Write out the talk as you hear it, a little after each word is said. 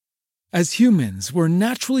As humans, we're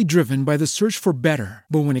naturally driven by the search for better.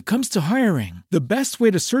 But when it comes to hiring, the best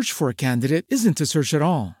way to search for a candidate isn't to search at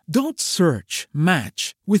all. Don't search,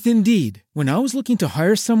 match with Indeed. When I was looking to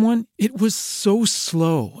hire someone, it was so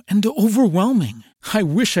slow and overwhelming. I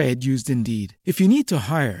wish I had used Indeed. If you need to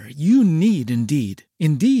hire, you need Indeed.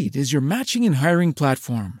 Indeed is your matching and hiring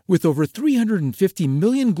platform with over 350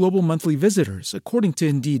 million global monthly visitors, according to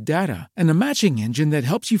Indeed data, and a matching engine that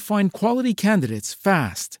helps you find quality candidates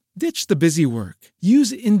fast. Ditch the busy work.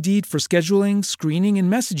 Use Indeed for scheduling, screening,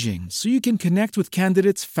 and messaging so you can connect with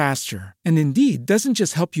candidates faster. And Indeed doesn't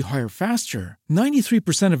just help you hire faster.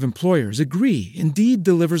 93% of employers agree Indeed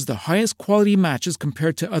delivers the highest quality matches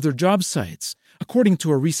compared to other job sites, according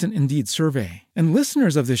to a recent Indeed survey. And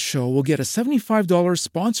listeners of this show will get a $75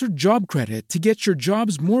 sponsored job credit to get your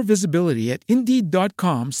jobs more visibility at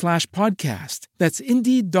Indeed.com/podcast. That's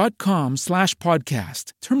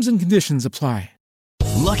Indeed.com/podcast. Terms and conditions apply.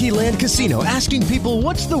 Lucky Land Casino, asking people,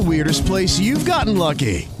 what's the weirdest place you've gotten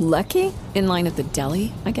lucky? Lucky? In line at the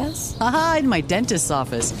deli, I guess? Aha, in my dentist's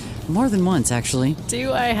office. More than once, actually.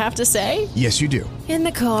 Do I have to say? Yes, you do. In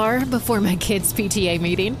the car before my kids' PTA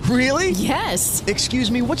meeting. Really? Yes. Excuse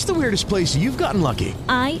me, what's the weirdest place you've gotten lucky?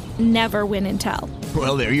 I never win and tell.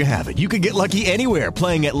 Well, there you have it. You can get lucky anywhere,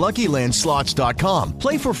 playing at LuckyLandSlots.com.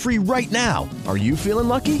 Play for free right now. Are you feeling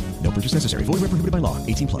lucky? No purchase necessary. Void where prohibited by law.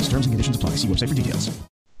 18+. Terms and conditions apply. See website for details.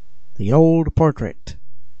 The Old Portrait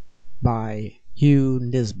by Hugh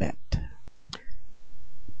Nisbet.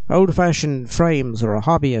 Old-fashioned frames are a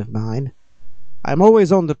hobby of mine. I'm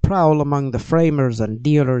always on the prowl among the framers and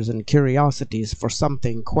dealers in curiosities for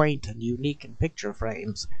something quaint and unique in picture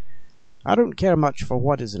frames. I don't care much for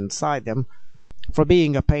what is inside them. For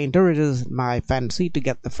being a painter, it is my fancy to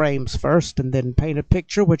get the frames first and then paint a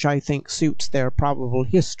picture which I think suits their probable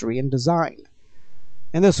history and design.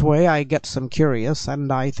 In this way I get some curious,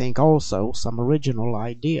 and I think also some original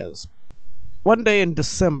ideas. One day in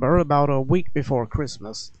December, about a week before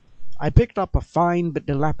Christmas, I picked up a fine but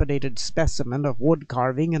dilapidated specimen of wood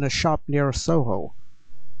carving in a shop near Soho.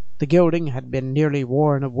 The gilding had been nearly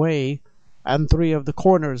worn away, and 3 of the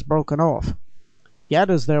corners broken off. Yet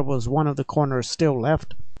as there was one of the corners still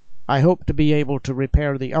left, I hoped to be able to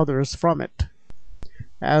repair the others from it.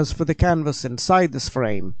 As for the canvas inside this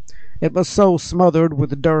frame, it was so smothered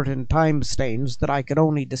with dirt and time stains that I could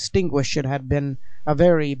only distinguish it had been a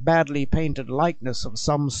very badly painted likeness of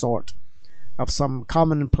some sort, of some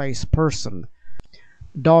commonplace person,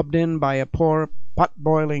 daubed in by a poor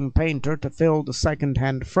pot-boiling painter to fill the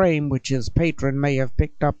second-hand frame which his patron may have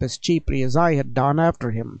picked up as cheaply as I had done after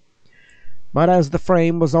him. But as the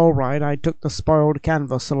frame was all right, I took the spoiled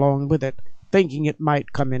canvas along with it, thinking it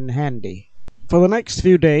might come in handy. For the next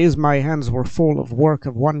few days my hands were full of work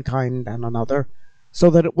of one kind and another, so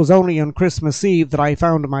that it was only on Christmas Eve that I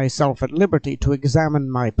found myself at liberty to examine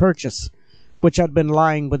my purchase, which had been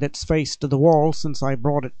lying with its face to the wall since I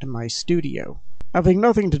brought it to my studio. Having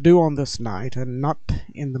nothing to do on this night, and not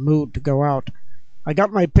in the mood to go out, I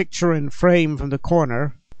got my picture and frame from the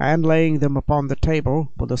corner, and laying them upon the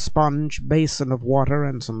table, with a sponge, basin of water,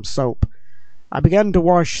 and some soap, I began to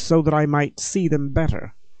wash so that I might see them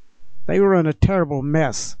better. They were in a terrible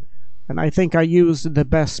mess, and I think I used the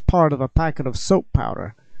best part of a packet of soap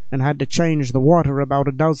powder, and had to change the water about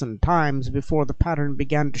a dozen times before the pattern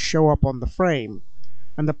began to show up on the frame,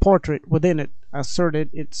 and the portrait within it asserted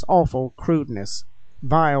its awful crudeness,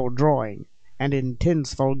 vile drawing, and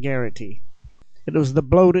intense vulgarity. It was the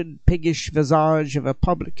bloated, piggish visage of a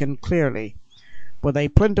publican clearly, with a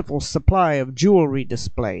plentiful supply of jewelry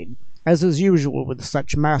displayed, as is usual with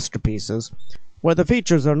such masterpieces, where the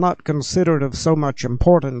features are not considered of so much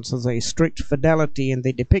importance as a strict fidelity in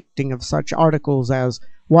the depicting of such articles as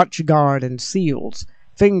watch-guard and seals,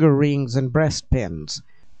 finger-rings and breast-pins.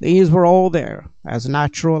 These were all there, as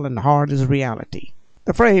natural and hard as reality.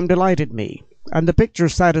 The frame delighted me, and the picture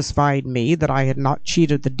satisfied me that I had not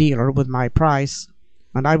cheated the dealer with my price,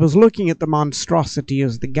 and I was looking at the monstrosity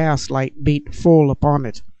as the gaslight beat full upon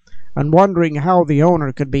it, and wondering how the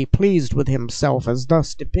owner could be pleased with himself as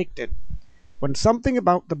thus depicted, when something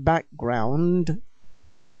about the background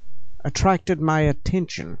attracted my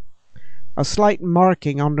attention, a slight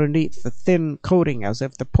marking underneath the thin coating as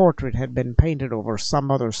if the portrait had been painted over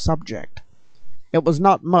some other subject. It was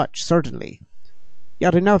not much, certainly,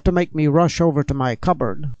 yet enough to make me rush over to my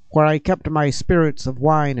cupboard, where I kept my spirits of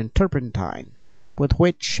wine and turpentine, with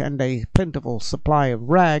which, and a plentiful supply of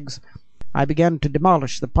rags, I began to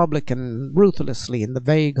demolish the publican ruthlessly in the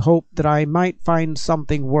vague hope that I might find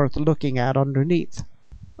something worth looking at underneath.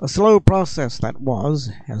 A slow process that was,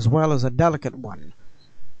 as well as a delicate one,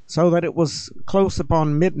 so that it was close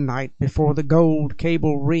upon midnight before the gold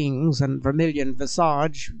cable rings and vermilion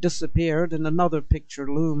visage disappeared and another picture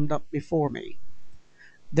loomed up before me.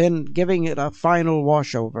 Then, giving it a final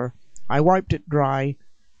wash-over, I wiped it dry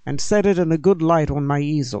and set it in a good light on my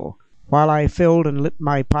easel, while I filled and lit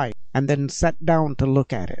my pipe, and then sat down to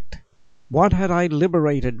look at it. What had I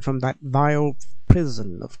liberated from that vile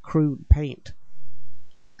prison of crude paint?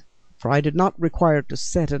 For I did not require to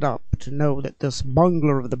set it up to know that this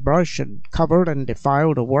bungler of the brush had covered and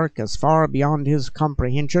defiled a work as far beyond his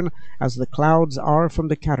comprehension as the clouds are from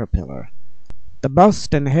the caterpillar. The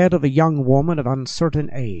bust and head of a young woman of uncertain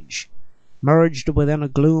age, merged within a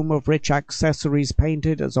gloom of rich accessories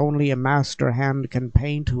painted as only a master hand can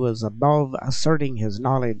paint who is above asserting his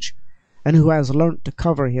knowledge, and who has learnt to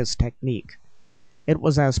cover his technique. It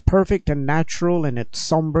was as perfect and natural in its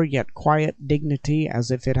sombre yet quiet dignity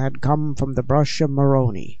as if it had come from the brush of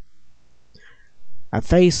Moroni. A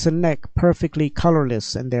face and neck perfectly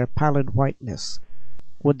colourless in their pallid whiteness,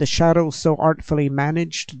 with the shadows so artfully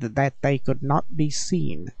managed that they could not be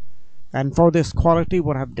seen, and for this quality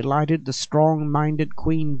would have delighted the strong-minded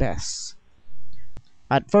Queen Bess.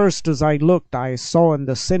 At first, as I looked, I saw in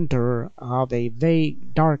the centre of a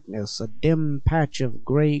vague darkness a dim patch of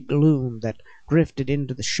grey gloom that drifted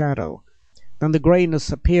into the shadow. Then the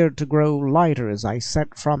greyness appeared to grow lighter as I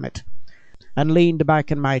sat from it, and leaned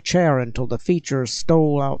back in my chair until the features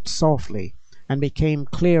stole out softly and became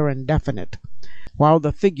clear and definite, while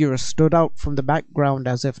the figure stood out from the background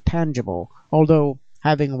as if tangible, although,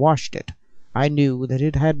 having washed it, I knew that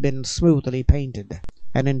it had been smoothly painted.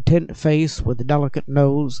 An intent face with delicate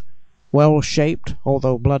nose, well-shaped,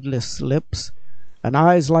 although bloodless lips, and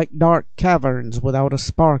eyes like dark caverns without a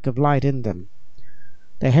spark of light in them.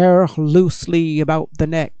 The hair loosely about the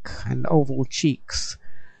neck and oval cheeks,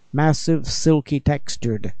 massive, silky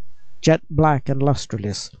textured, jet black and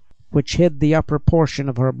lustreless, which hid the upper portion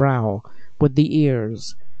of her brow, with the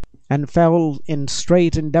ears, and fell in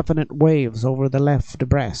straight indefinite waves over the left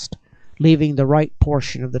breast, leaving the right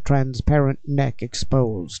portion of the transparent neck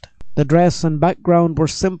exposed. The dress and background were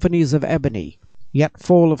symphonies of ebony, yet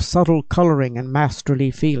full of subtle colouring and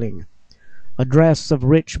masterly feeling. A dress of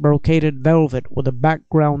rich brocaded velvet with a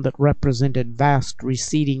background that represented vast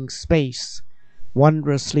receding space,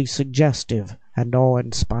 wondrously suggestive and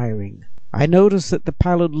awe-inspiring. I noticed that the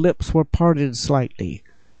pallid lips were parted slightly,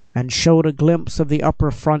 and showed a glimpse of the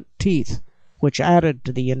upper front teeth, which added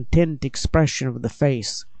to the intent expression of the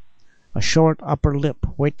face. A short upper lip,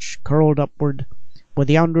 which curled upward, with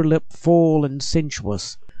the under lip full and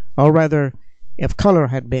sensuous, or rather, if colour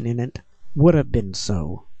had been in it, would have been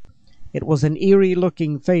so. It was an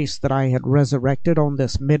eerie-looking face that I had resurrected on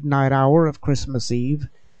this midnight hour of Christmas Eve.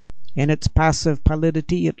 In its passive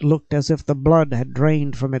pallidity it looked as if the blood had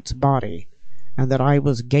drained from its body, and that I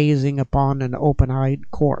was gazing upon an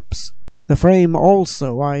open-eyed corpse. The frame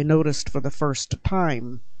also I noticed for the first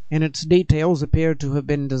time, and its details appeared to have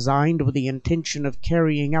been designed with the intention of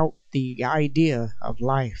carrying out the idea of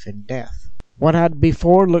life and death. What had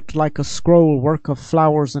before looked like a scroll-work of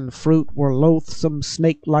flowers and fruit were loathsome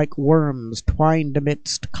snake-like worms twined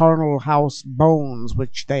amidst charnel-house bones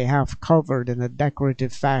which they half covered in a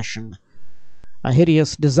decorative fashion, a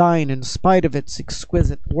hideous design in spite of its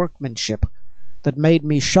exquisite workmanship, that made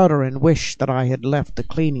me shudder and wish that I had left the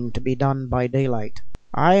cleaning to be done by daylight.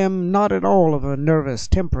 I am not at all of a nervous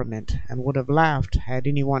temperament, and would have laughed had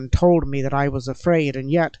anyone told me that I was afraid,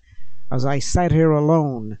 and yet, as I sat here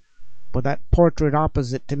alone, with that portrait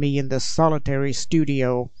opposite to me in this solitary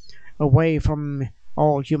studio, away from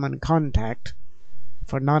all human contact,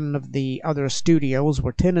 for none of the other studios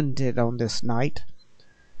were tenanted on this night,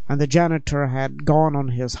 and the janitor had gone on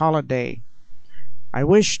his holiday, I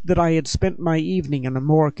wished that I had spent my evening in a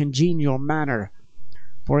more congenial manner,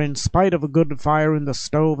 for in spite of a good fire in the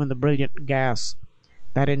stove and the brilliant gas,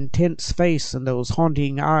 that intense face and those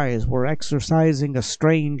haunting eyes were exercising a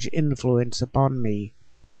strange influence upon me.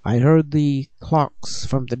 I heard the clocks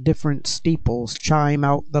from the different steeples chime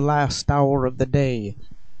out the last hour of the day,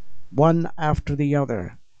 one after the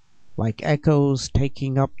other, like echoes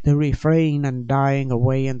taking up the refrain and dying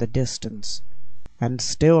away in the distance, and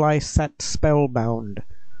still I sat spellbound,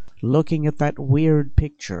 looking at that weird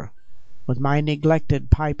picture, with my neglected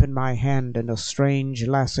pipe in my hand and a strange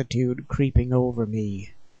lassitude creeping over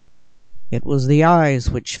me. It was the eyes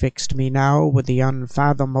which fixed me now with the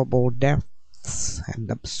unfathomable depths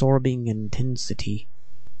and absorbing intensity.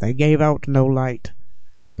 They gave out no light,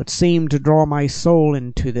 but seemed to draw my soul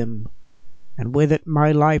into them, and with it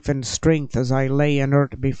my life and strength as I lay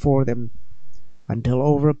inert before them, until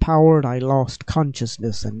overpowered I lost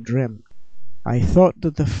consciousness and dreamt. I thought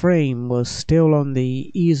that the frame was still on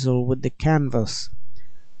the easel with the canvas,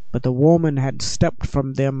 but the woman had stepped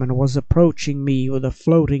from them and was approaching me with a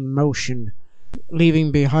floating motion,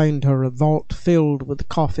 leaving behind her a vault filled with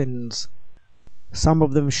coffins. Some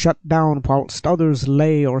of them shut down, whilst others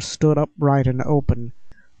lay or stood upright and open,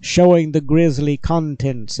 showing the grisly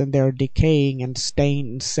contents in their decaying and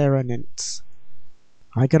stained cerements.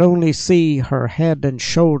 I could only see her head and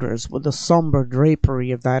shoulders, with the sombre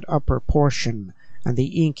drapery of that upper portion and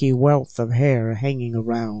the inky wealth of hair hanging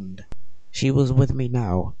around. She was with me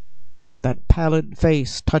now, that pallid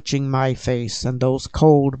face touching my face, and those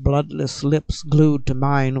cold, bloodless lips glued to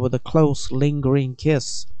mine with a close, lingering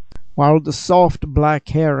kiss, while the soft black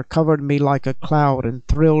hair covered me like a cloud and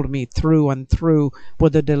thrilled me through and through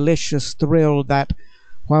with a delicious thrill that,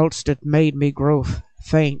 whilst it made me grow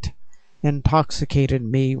faint, intoxicated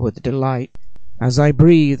me with delight. As I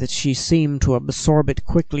breathed, she seemed to absorb it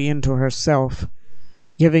quickly into herself,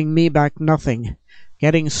 giving me back nothing,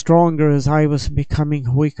 getting stronger as I was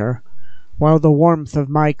becoming weaker, while the warmth of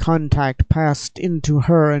my contact passed into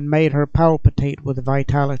her and made her palpitate with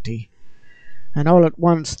vitality. And all at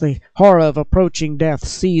once the horror of approaching death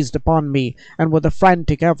seized upon me, and with a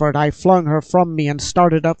frantic effort I flung her from me and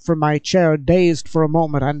started up from my chair, dazed for a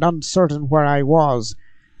moment and uncertain where I was.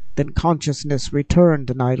 Then consciousness returned,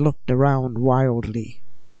 and I looked around wildly.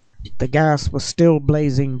 The gas was still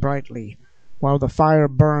blazing brightly, while the fire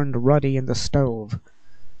burned ruddy in the stove.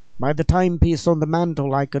 By the timepiece on the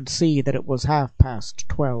mantel I could see that it was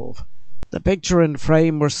 12:30. The picture and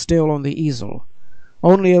frame were still on the easel.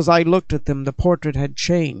 Only as I looked at them the portrait had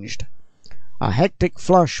changed. A hectic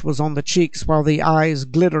flush was on the cheeks, while the eyes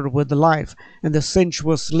glittered with life, and the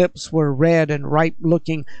sensuous lips were red and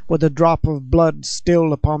ripe-looking, with a drop of blood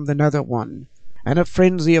still upon the nether one. In a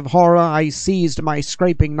frenzy of horror I seized my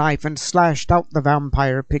scraping knife and slashed out the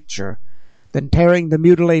vampire picture. Then, tearing the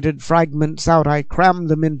mutilated fragments out, I crammed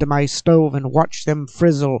them into my stove and watched them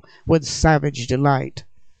frizzle with savage delight.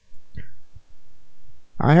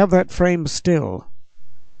 I have that frame still,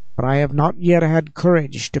 but I have not yet had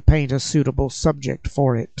courage to paint a suitable subject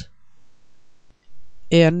for it.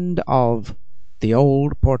 End of The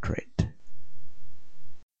Old Portrait.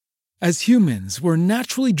 As humans, we're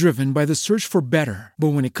naturally driven by the search for better.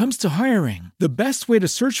 But when it comes to hiring, the best way to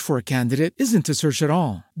search for a candidate isn't to search at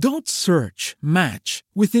all. Don't search, match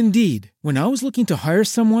with Indeed. When I was looking to hire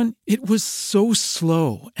someone, it was so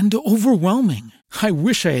slow and overwhelming. I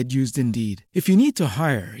wish I had used Indeed. If you need to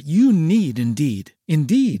hire, you need Indeed.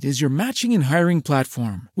 Indeed is your matching and hiring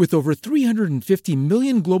platform with over 350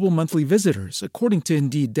 million global monthly visitors, according to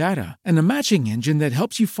Indeed data, and a matching engine that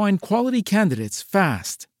helps you find quality candidates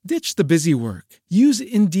fast. Ditch the busy work. Use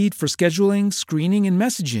Indeed for scheduling, screening, and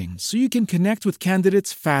messaging so you can connect with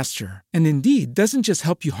candidates faster. And Indeed doesn't just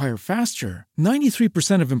help you hire faster.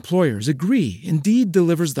 93% of employers agree Indeed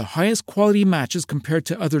delivers the highest quality matches compared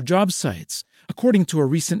to other job sites, according to a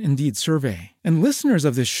recent Indeed survey. And listeners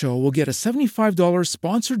of this show will get a $75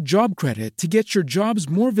 sponsored job credit to get your jobs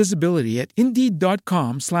more visibility at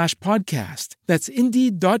Indeed.com/podcast. That's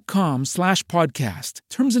Indeed.com/podcast.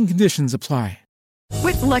 Terms and conditions apply.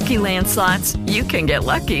 With Lucky Land Slots, you can get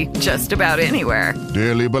lucky just about anywhere.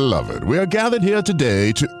 Dearly beloved, we are gathered here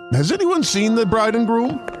today to... Has anyone seen the bride and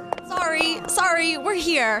groom? Sorry, we're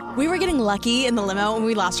here. We were getting lucky in the limo and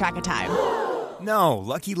we lost track of time. No,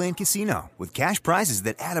 Lucky Land Casino, with cash prizes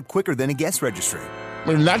that add up quicker than a guest registry.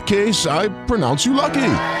 In that case, I pronounce you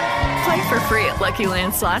lucky. Play for free at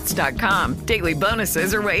LuckyLandSlots.com. Daily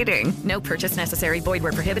bonuses are waiting. No purchase necessary. Void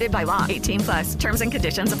where prohibited by law. 18+. Terms and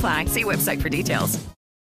conditions apply. See website for details.